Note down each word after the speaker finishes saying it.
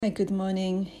Hi, good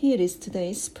morning. Here is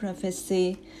today's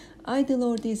prophecy. I, the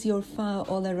Lord, is your fire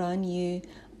all around you.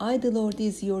 I, the Lord,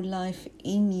 is your life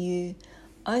in you.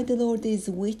 I, the Lord, is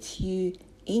with you,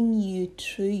 in you,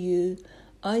 through you.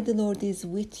 I, the Lord, is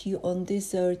with you on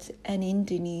this earth and in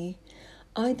the new.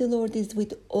 I, the Lord, is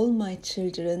with all my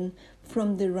children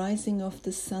from the rising of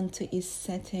the sun to its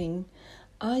setting.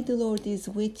 I, the Lord, is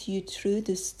with you through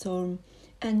the storm,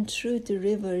 and through the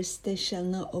rivers they shall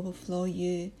not overflow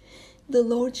you. The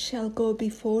Lord shall go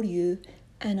before you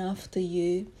and after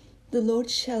you. The Lord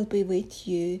shall be with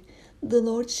you. The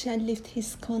Lord shall lift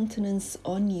his countenance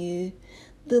on you.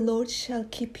 The Lord shall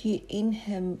keep you in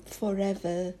him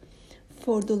forever.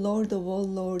 For the Lord of all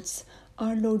lords,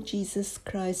 our Lord Jesus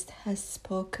Christ, has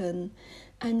spoken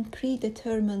and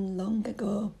predetermined long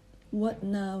ago what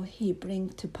now he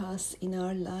brings to pass in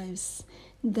our lives.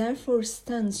 Therefore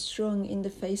stand strong in the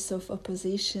face of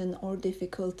opposition or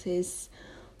difficulties,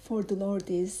 for the Lord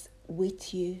is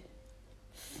with you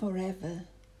forever.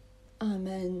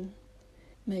 Amen.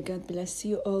 May God bless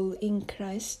you all in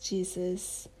Christ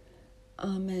Jesus.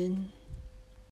 Amen.